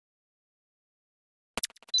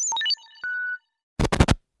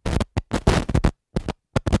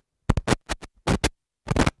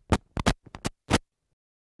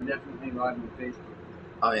definitely live on Facebook.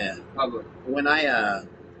 Oh yeah. Public. When I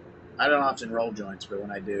don't often roll joints, but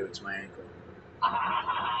when I do, it's my ankle.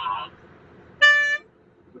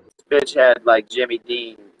 Bitch had like Jimmy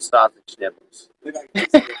Dean sausage nipples.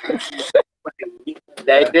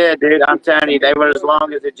 They did, dude. I'm telling you, they were as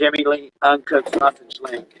long as a Jimmy Lee uncooked sausage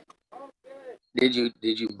link. Did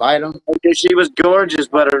you bite them? She was gorgeous,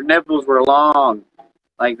 but her nipples were long,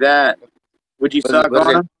 like that. Would you suck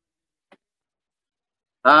on them?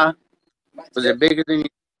 Huh? Was it bigger than you?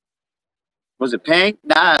 Was it pink?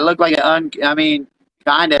 Nah, it looked like I mean,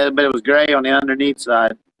 kind of, but it was gray on the underneath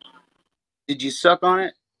side. Did you suck on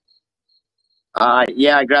it?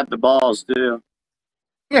 Yeah, I grabbed the balls too.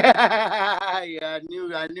 Yeah, I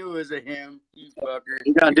knew it was a him. You fucker.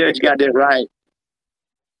 You gotta do it. You gotta do it right.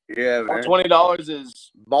 Yeah, man. $20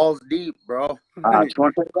 is balls deep, bro. 20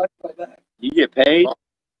 bucks like that. You get paid?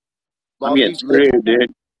 I'm getting screwed,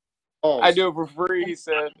 dude. I do it for free, he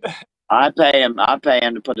said. I pay him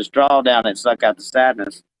to put a straw down and suck out the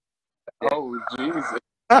sadness. Oh, Jesus.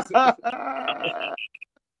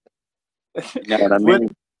 You know what I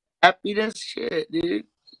mean? Happiness shit, dude.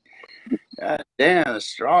 God damn, a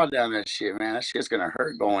straw down that shit, man. That shit's gonna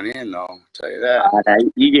hurt going in, though. I'll tell you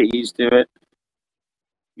that. You get used to it.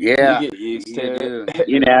 Yeah, you get used to it.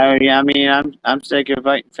 You know, yeah. I mean, I'm sick of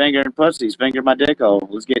fingering pussies. Finger my dick hole.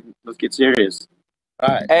 Let's get serious. All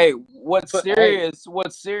right. Hey, what's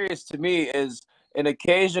serious to me is an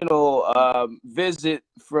occasional visit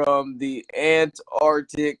from the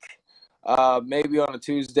Antarctic, maybe on a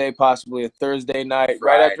Tuesday, possibly a Thursday night,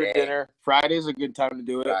 right after dinner. Friday's a good time to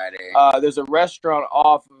do it. Friday. There's a restaurant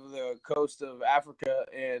off of the coast of Africa,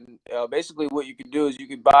 and basically what you can do is you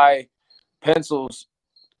can buy pencils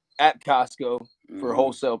at Costco for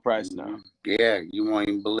wholesale price now. Yeah, you won't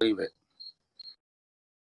even believe it.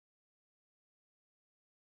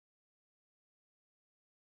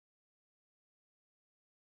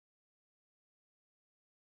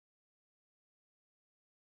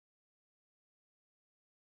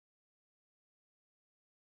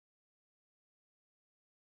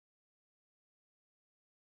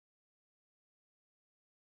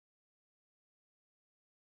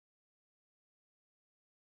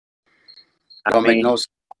 Don't make no sense.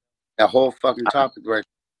 That whole fucking topic where I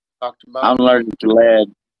talked about. I'm allergic to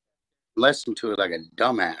lead. Listen to it like a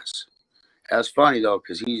dumbass. That's funny though,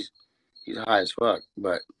 because he's high as fuck.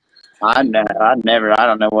 But I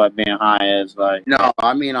don't know what being high is like. No,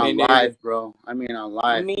 I mean on live, bro. I mean on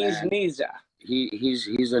live, man. He's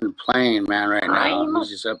in a plane, man, right now. He's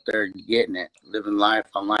just up there getting it, living life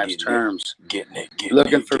on life's terms.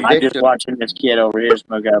 Looking for victims. I'm just watching this kid over here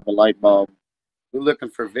smoke out of a light bulb. We're looking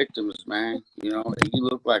for victims, man. You know, you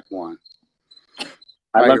look like one.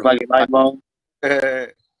 I look like a light bulb?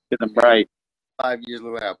 Because I'm bright. 5 years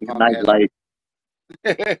look like a night light.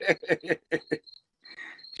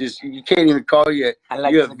 Just you can't even call you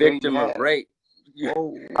you're a victim of rape.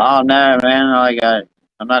 Oh no, man!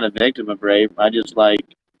 I'm not a victim of rape. I just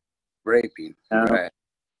like raping. Right.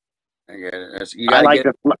 I get it.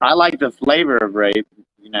 I like the flavor of rape.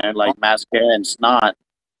 You know, like mascara and snot.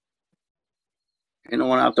 You know,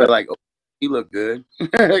 one out there like, oh, you look good.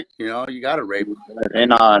 You know, you got to rape.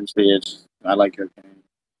 In honesty, I like your face.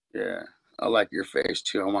 Yeah, I like your face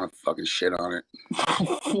too. I want to fucking shit on it.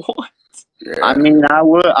 What? Yeah. I mean, I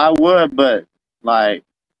would, but like,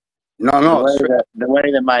 no, the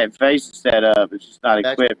way that my face is set up, it's just not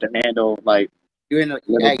equipped to handle like you in a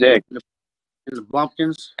little dick. In the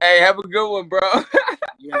Blumpkins. Hey, have a good one, bro.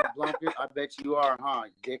 You in the Blumpkins? I bet you are, huh?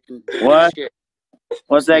 Dick and what? Shit.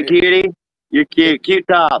 What's that, cutie? You're cute, cute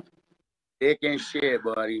top. Dick and shit,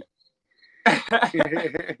 buddy.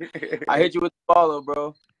 I hit you with the follow,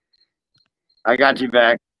 bro. I got you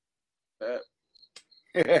back.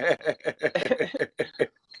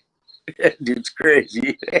 Dude's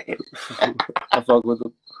crazy. I fuck with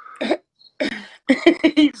him.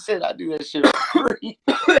 He said I do that shit for free.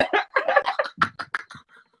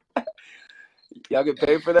 Y'all get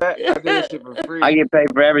paid for that? I do that shit for free. I get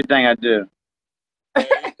paid for everything I do.